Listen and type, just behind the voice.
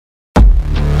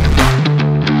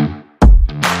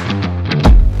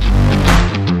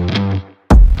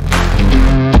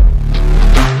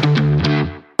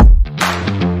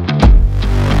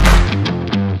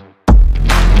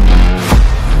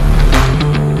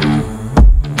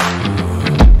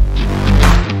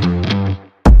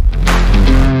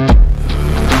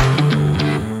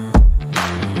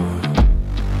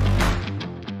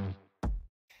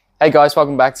Hey guys,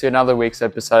 welcome back to another week's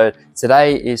episode.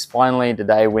 Today is finally the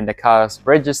day when the car's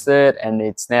registered and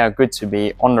it's now good to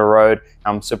be on the road.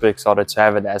 I'm super excited to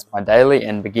have it as my daily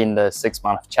and begin the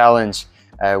 6-month challenge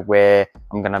where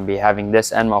I'm going to be having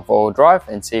this and my four-wheel drive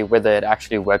and see whether it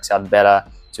actually works out better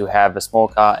to have a small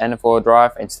car and a four-wheel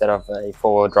drive instead of a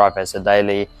four-wheel drive as a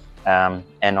daily and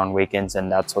on weekends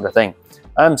and that sort of thing.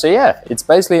 So yeah, it's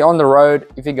basically on the road.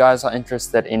 If you guys are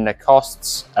interested in the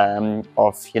costs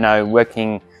of,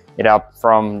 working it up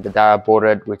from the day I bought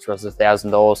it, which was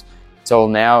 $1,000 till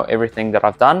now, everything that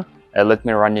I've done, let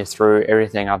me run you through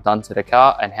everything I've done to the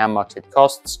car and how much it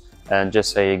costs, and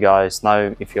just so you guys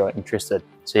know if you're interested.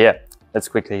 So yeah, let's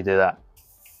quickly do that.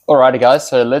 Alrighty guys,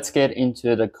 so let's get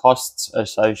into the costs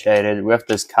associated with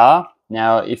this car.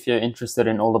 Now, if you're interested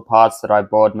in all the parts that I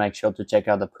bought, make sure to check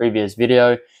out the previous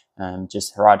video,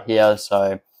 just right here.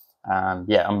 So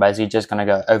yeah, I'm basically just going to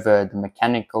go over the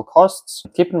mechanical costs.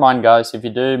 Keep in mind guys, if you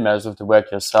do most of the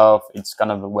work yourself, it's going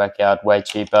to work out way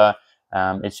cheaper.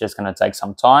 It's just going to take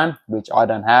some time, which I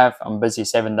don't have. I'm busy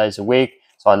 7 days a week,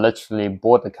 so I literally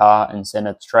bought the car and sent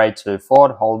it straight to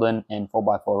Ford, Holden and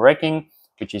 4x4 Wrecking,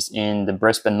 which is in the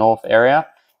Brisbane North area,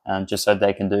 just so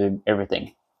they can do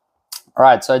everything.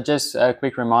 Alright, so just a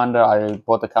quick reminder, I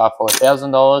bought the car for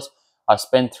 $1,000. I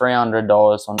spent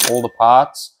 $300 on all the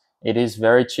parts. It is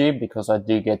very cheap because I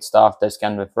do get staff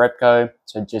discount with Repco,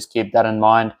 so just keep that in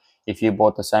mind. If you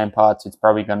bought the same parts, it's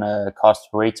probably going to cost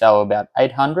retail about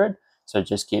 $800, so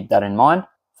just keep that in mind.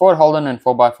 Ford, Holden and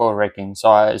 4x4 Wrecking. So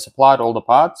I supplied all the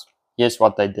parts. Here's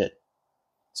what they did.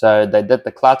 So they did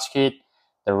the clutch kit,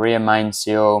 the rear main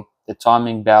seal, the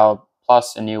timing belt,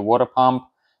 plus a new water pump.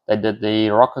 They did the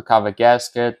rocker cover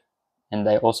gasket, and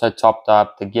they also topped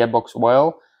up the gearbox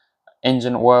oil,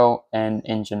 engine oil, and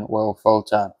engine oil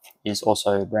filter is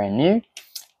also brand new.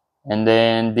 And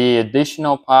then the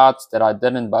additional parts that I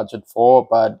didn't budget for,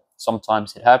 but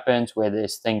sometimes it happens where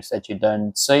there's things that you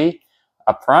don't see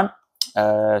up front,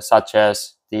 such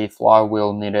as the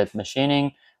flywheel needed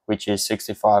machining, which is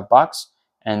 $65,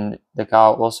 and the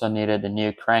car also needed a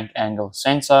new crank angle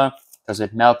sensor because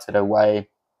it melted away,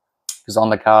 because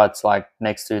on the car it's like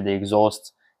next to the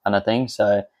exhaust kind of thing,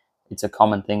 so it's a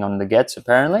common thing on the Getz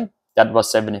apparently. That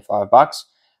was $75.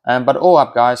 But all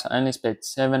up guys, I only spent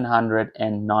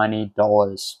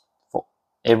 $790 for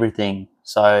everything.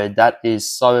 So that is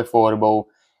so affordable.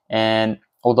 And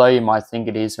although you might think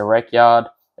it is a wreck yard,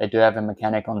 they do have a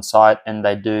mechanic on site and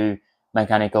they do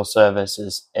mechanical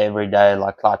services every day,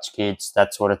 like clutch kits,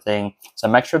 that sort of thing. So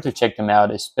make sure to check them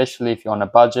out, especially if you're on a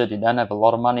budget, you don't have a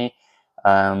lot of money.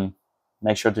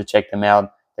 Make sure to check them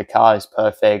out. The car is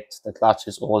perfect. The clutch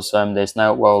is awesome. There's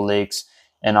no oil leaks.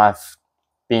 And I've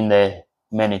been there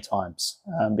many times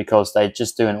because they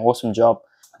just do an awesome job.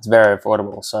 It's very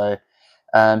affordable, so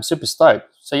super stoked.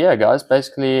 So yeah guys,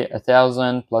 basically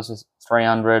 $1,000 plus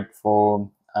 $300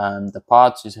 for the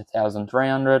parts is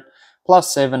 $1,300,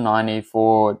 plus $790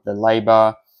 for the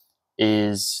labor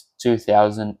is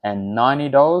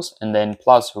 $2,090, and then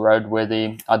plus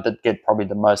roadworthy, I did get probably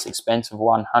the most expensive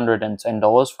one,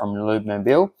 $110 from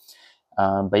Lubemobile,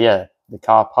 but yeah, the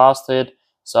car passed it.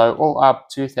 So all up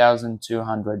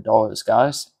 $2,200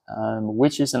 guys,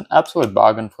 which is an absolute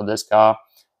bargain for this car.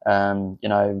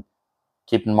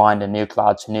 Keep in mind a new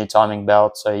clutch, a new timing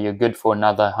belt, so you're good for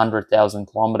another 100,000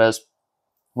 kilometers,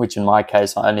 which in my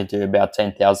case I only do about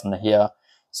 10,000 a year,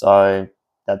 so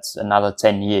that's another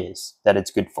 10 years that it's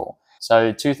good for.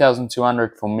 So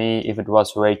 $2,200 for me. If it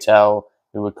was retail,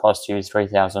 it would cost you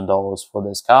 $3,000 for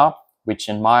this car, which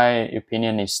in my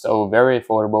opinion is still very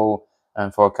affordable.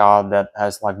 And for a car that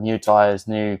has like new tires,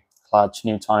 new clutch,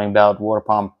 new timing belt, water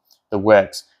pump, the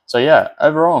works. So yeah,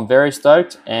 overall I'm very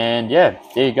stoked, and yeah,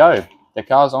 there you go. The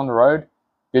car's on the road,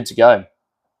 good to go.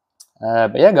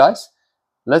 But yeah guys,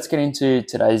 let's get into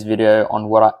today's video on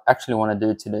what I actually want to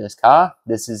do to this car.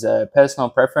 This is a personal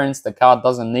preference. The car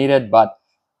doesn't need it, but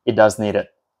it does need it.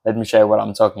 Let me show you what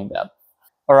I'm talking about.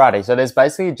 Alrighty, so there's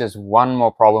basically just one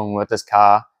more problem with this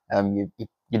car. You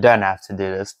don't have to do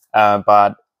this,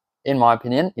 but in my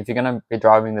opinion, if you're going to be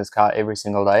driving this car every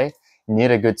single day, you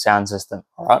need a good sound system,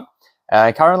 all right?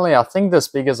 Currently, I think the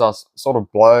speakers are sort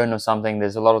of blown or something.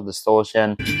 There's a lot of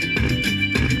distortion,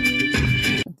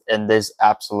 and there's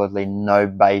absolutely no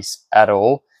bass at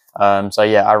all. So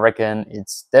yeah, I reckon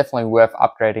it's definitely worth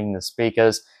upgrading the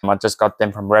speakers. I just got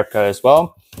them from Repco as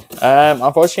well.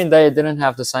 Unfortunately, they didn't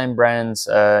have the same brands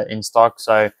in stock,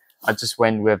 so I just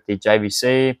went with the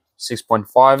JVC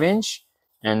 6.5 inch.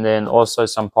 And then also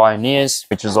some Pioneers,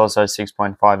 which is also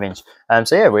 6.5 inch.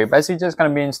 So yeah, we're basically just going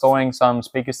to be installing some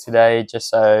speakers today, just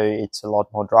so it's a lot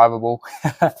more drivable,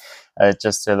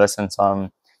 just to listen to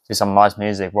some nice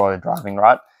music while you're driving,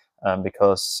 right?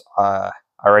 because I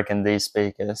reckon these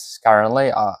speakers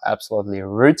currently are absolutely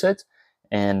rooted,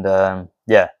 and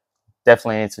yeah,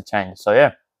 definitely needs to change. So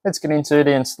yeah, let's get into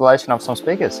the installation of some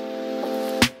speakers.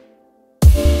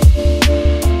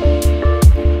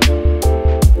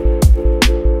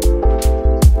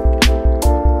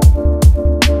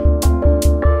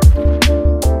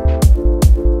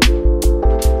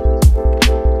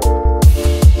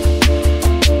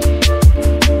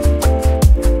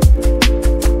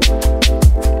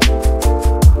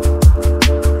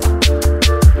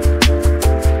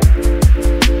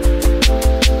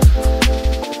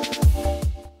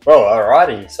 Well,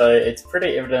 alrighty, so it's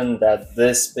pretty evident that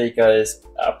this speaker is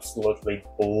absolutely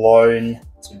blown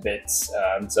to bits.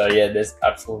 So yeah, there's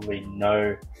absolutely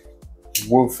no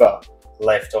woofer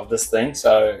left of this thing,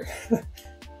 so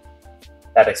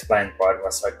that explains why it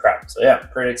was so crap. So yeah, I'm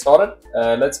pretty excited.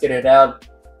 Let's get it out,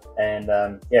 and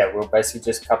yeah, we'll basically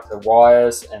just cut the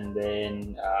wires and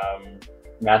then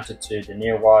mount it to the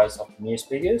new wires of the new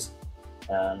speakers,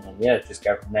 and yeah, just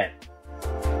go from there.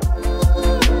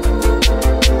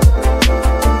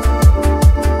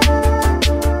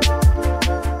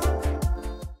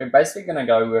 We're basically going to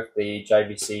go with the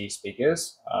JVC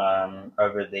speakers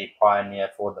over the Pioneer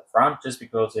for the front, just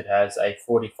because it has a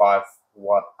 45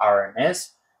 watt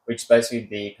RMS, which is basically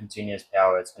the continuous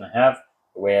power it's going to have,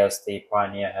 whereas the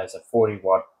Pioneer has a 40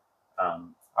 watt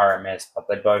RMS, but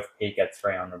they both peak at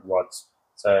 300 watts.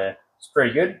 So it's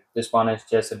pretty good. This one is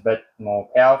just a bit more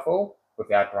powerful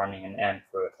without running an amp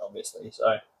through it, obviously.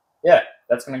 So yeah,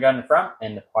 that's going to go in the front,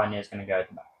 and the Pioneer is going to go in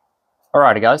the back.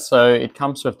 Alrighty guys, so it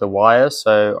comes with the wires,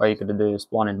 so all you got to do is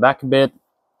wind it back a bit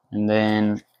and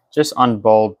then just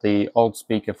unbolt the old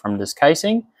speaker from this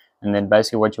casing, and then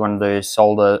basically what you want to do is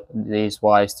solder these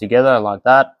wires together like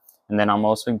that, and then I'm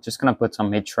also just going to put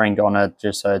some heat shrink on it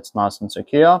just so it's nice and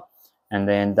secure, and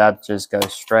then that just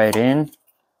goes straight in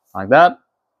like that,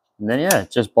 and then yeah,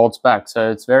 it just bolts back. So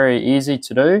it's very easy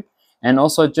to do. And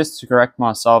also, just to correct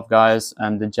myself guys,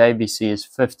 the JVC is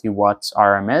 50 watts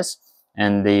RMS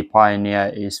and the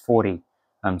Pioneer is 40.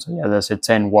 So yeah, there's a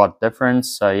 10 watt difference.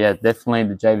 So yeah, definitely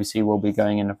the JVC will be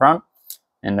going in the front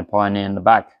and the Pioneer in the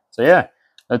back. So yeah,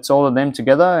 let's solder them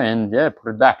together and yeah,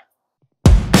 put it back.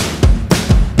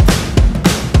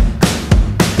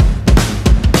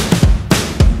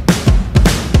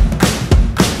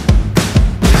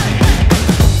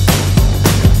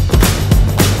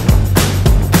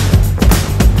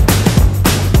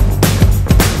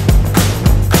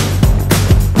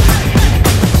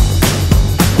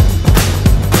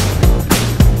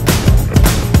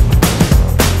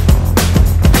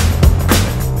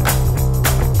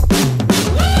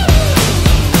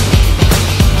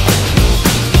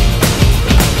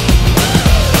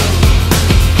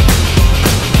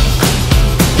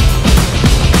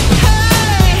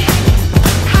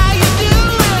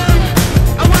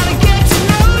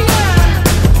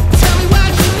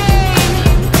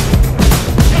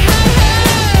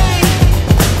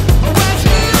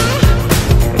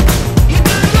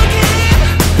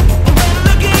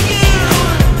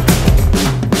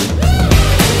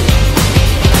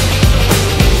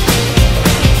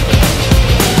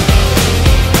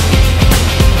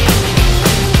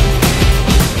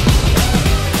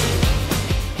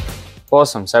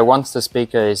 Awesome. So once the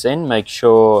speaker is in, make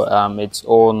sure it's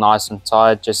all nice and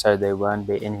tight, just so there won't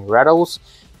be any rattles.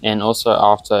 And also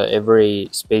after every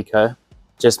speaker,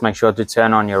 just make sure to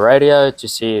turn on your radio to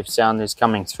see if sound is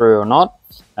coming through or not,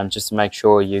 just to make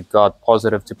sure you got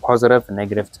positive to positive and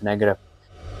negative to negative.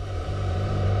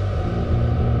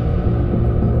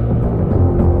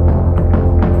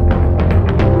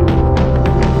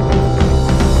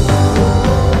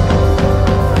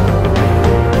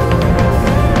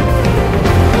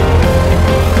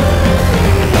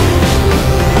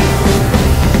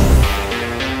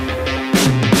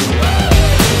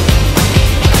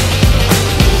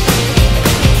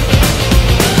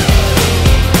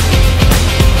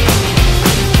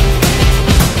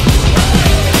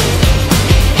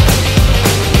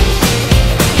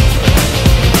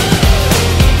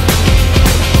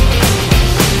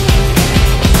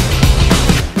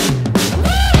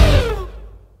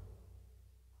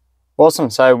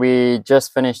 Awesome, so we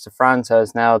just finished the front, so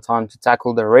it's now time to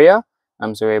tackle the rear.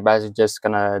 So we're basically just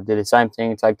gonna do the same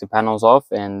thing, take the panels off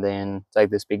and then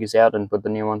take the speakers out and put the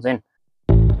new ones in.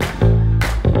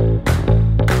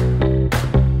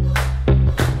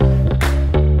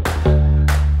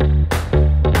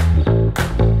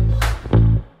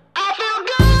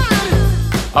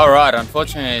 Alright,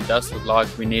 unfortunately it does look like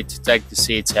we need to take the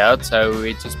seats out, so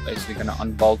we're just basically gonna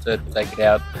unbolt it, take it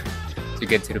out. to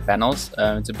get to the panels.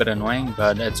 It's a bit annoying,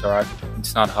 but it's alright.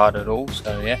 It's not hard at all,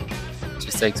 so yeah, it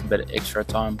just takes a bit of extra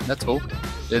time. That's all.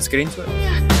 Let's get into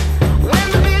it.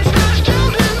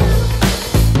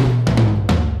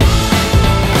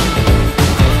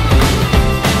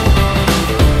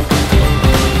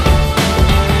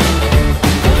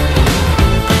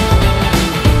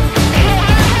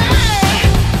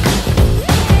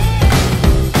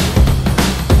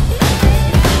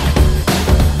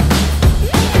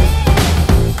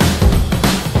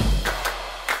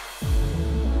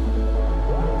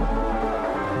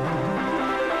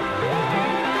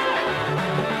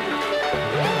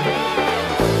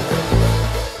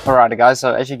 Alright guys,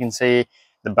 so as you can see,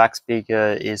 the back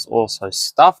speaker is also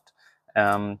stuffed.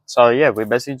 So yeah, we're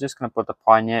basically just going to put the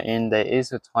Pioneer in. There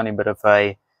is a tiny bit of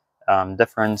a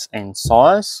difference in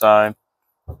size, so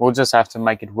we'll just have to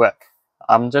make it work.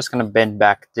 I'm just going to bend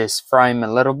back this frame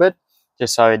a little bit,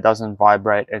 just so it doesn't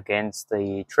vibrate against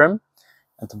the trim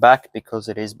at the back because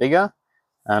it is bigger.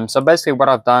 So basically what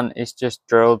I've done is just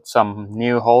drilled some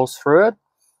new holes through it,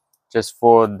 just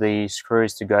for the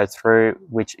screws to go through,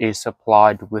 which is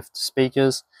supplied with the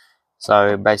speakers.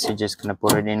 So basically just going to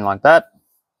put it in like that,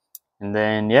 and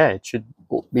then yeah, it should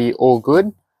be all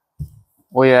good.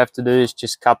 All you have to do is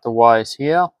just cut the wires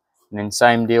here, and then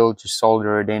same deal, just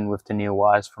solder it in with the new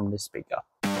wires from the speaker.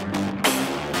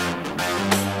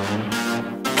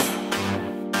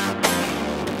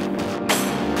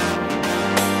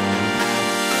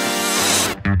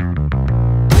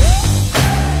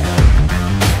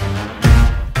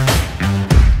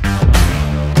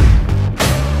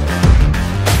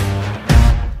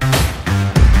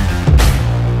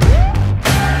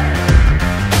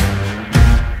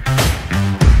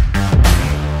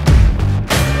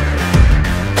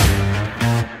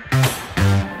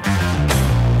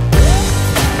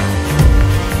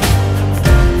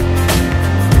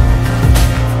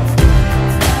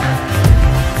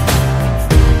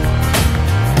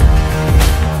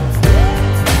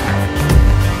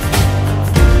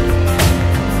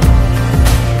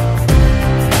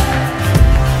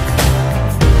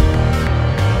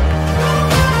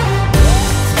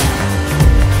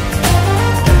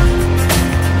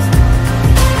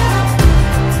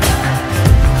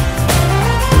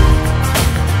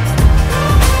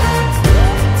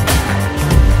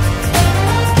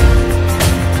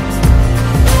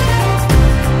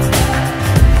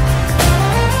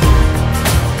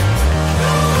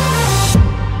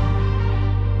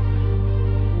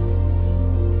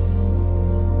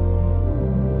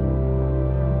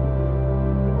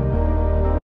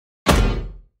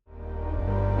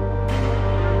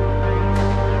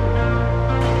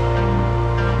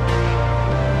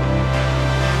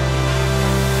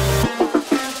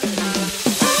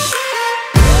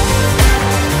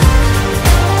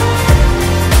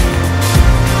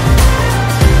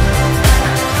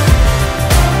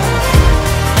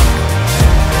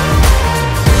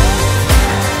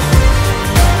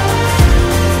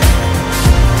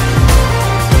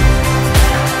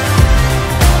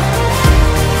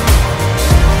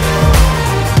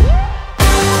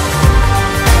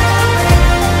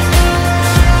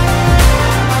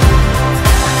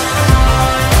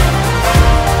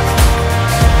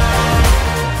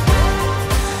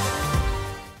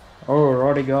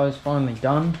 Alrighty guys, finally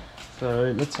done.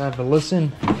 So let's have a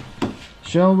listen,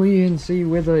 shall we, and see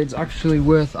whether it's actually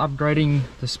worth upgrading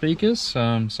the speakers.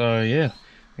 So yeah,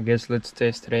 I guess let's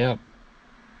test it out.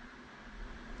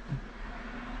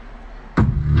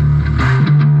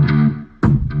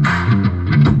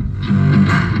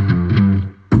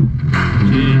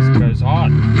 Jeez, it goes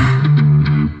hard.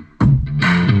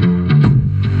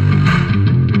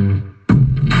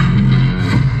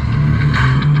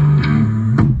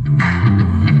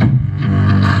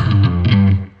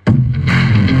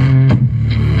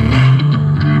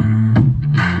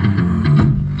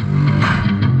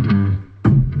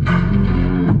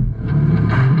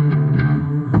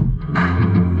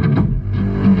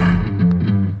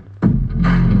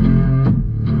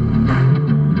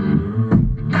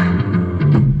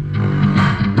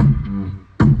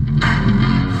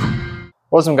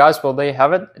 Awesome guys, well there you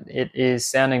have it. It is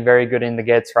sounding very good in the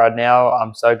Getz right now.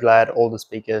 I'm so glad all the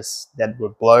speakers that were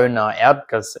blown are out,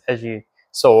 because as you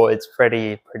saw, it's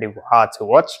pretty hard to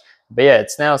watch. But yeah,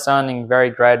 it's now sounding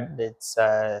very great. It's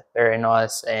very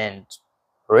nice and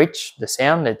rich, the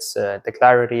sound. It's the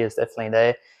clarity is definitely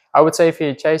there. I would say if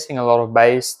you're chasing a lot of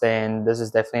bass, then this is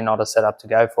definitely not a setup to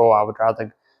go for. I would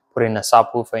rather put in a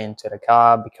subwoofer into the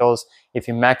car, because if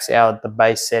you max out the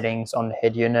bass settings on the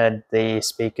head unit, the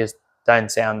speakers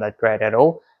don't sound that great at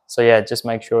all. So yeah, just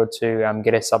make sure to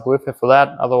get a subwoofer for that.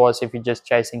 Otherwise, if you're just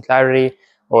chasing clarity,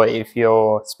 or if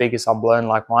your speakers are blown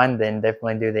like mine, then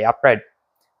definitely do the upgrade.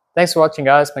 Thanks for watching,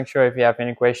 guys. Make sure if you have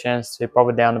any questions to pop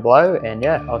it down below, and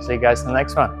yeah, I'll see you guys in the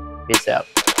next one. Peace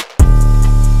out.